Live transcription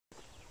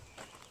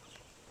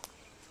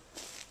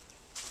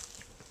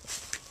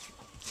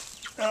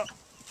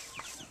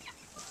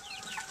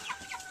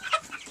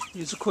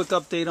Here's a quick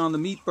update on the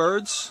meat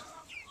birds.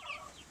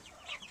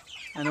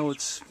 I know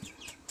it's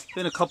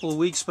been a couple of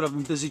weeks, but I've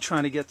been busy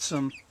trying to get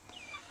some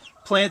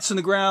plants in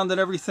the ground and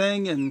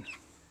everything, and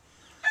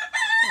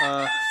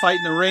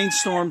fighting the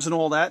rainstorms and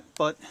all that.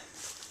 But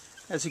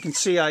as you can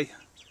see, I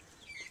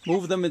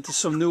moved them into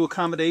some new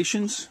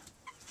accommodations,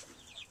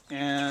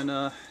 and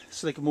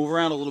so they can move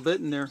around a little bit,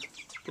 and they're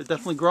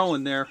definitely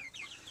growing there.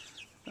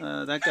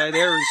 That guy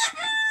there is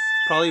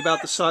probably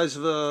about the size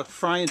of a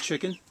frying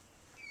chicken.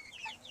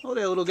 Oh,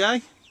 there, little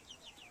guy.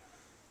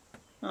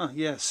 Oh,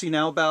 yeah. See,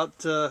 now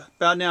about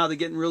now they're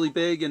getting really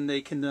big, and they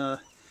can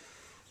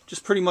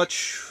just pretty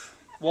much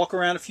walk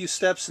around a few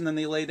steps, and then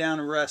they lay down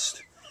and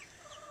rest.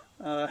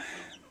 And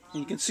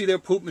you can see their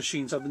poop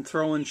machines. I've been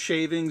throwing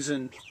shavings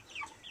and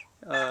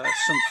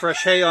some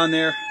fresh hay on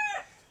there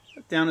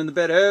down in the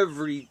bed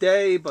every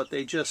day, but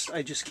I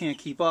just can't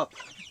keep up.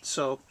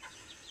 So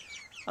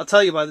I'll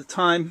tell you, by the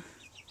time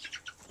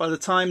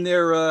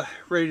they're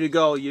ready to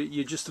go,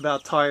 you're just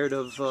about tired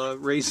of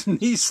raising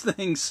these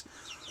things,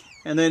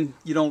 and then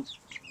you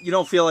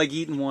don't feel like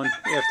eating one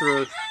after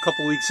a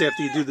couple weeks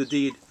after you do the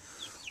deed.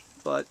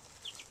 But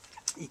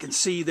you can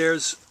see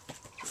there's,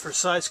 for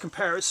size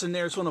comparison,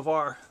 there's one of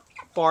our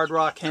barred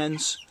rock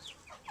hens.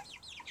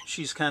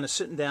 She's kind of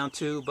sitting down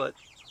too, but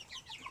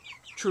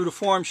true to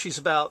form, she's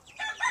about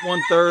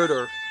 1/3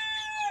 or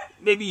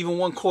maybe even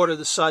 1/4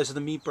 the size of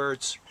the meat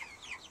birds.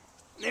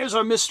 There's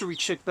our mystery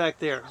chick back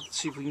there. Let's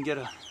see if we can get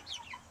a...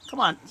 Come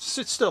on,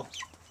 sit still.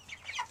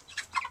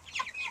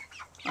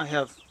 I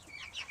have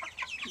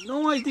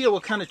no idea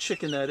what kind of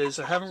chicken that is.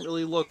 I haven't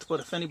really looked, but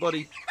if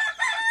anybody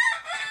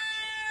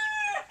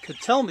could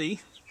tell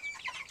me,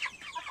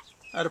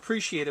 I'd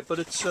appreciate it. But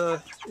it's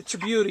a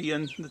beauty,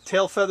 and the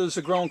tail feathers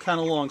are growing kind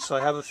of long, so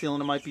I have a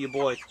feeling it might be a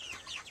boy.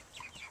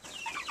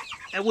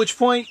 At which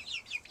point,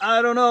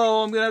 I don't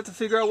know, I'm going to have to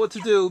figure out what to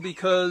do,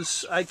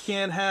 because I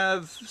can't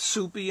have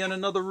Soupy and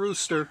another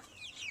rooster.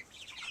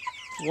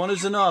 One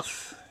is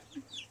enough.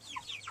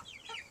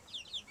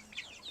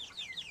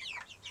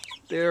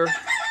 They're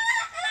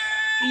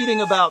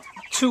eating about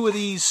 2 of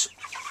these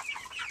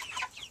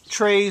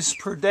trays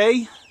per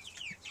day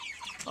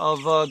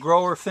of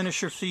grower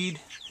finisher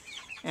feed,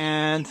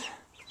 and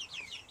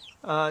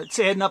it's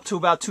adding up to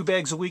about 2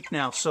 bags a week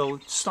now, so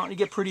it's starting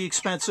to get pretty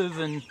expensive,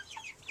 and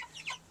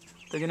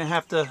they're going to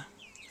have to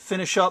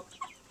finish up,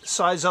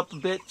 size up a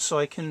bit, so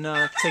I can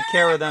take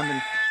care of them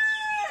and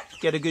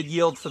get a good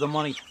yield for the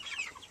money.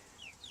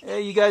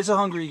 Hey, you guys are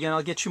hungry again.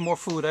 I'll get you more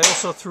food. I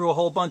also threw a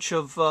whole bunch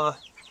of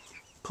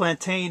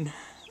plantain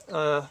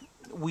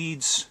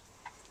weeds,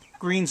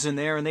 greens in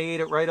there, and they ate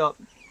it right up.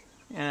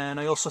 And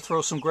I also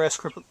throw some grass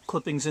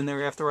clippings in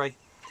there after I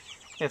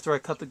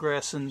cut the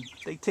grass, and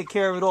they take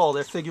care of it all.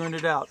 They're figuring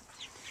it out.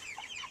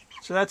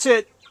 So that's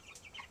it.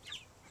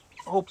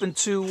 Hoping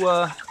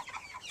to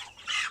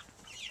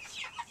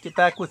get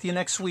back with you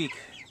next week.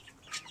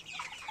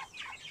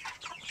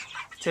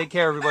 Take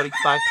care, everybody.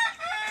 Bye.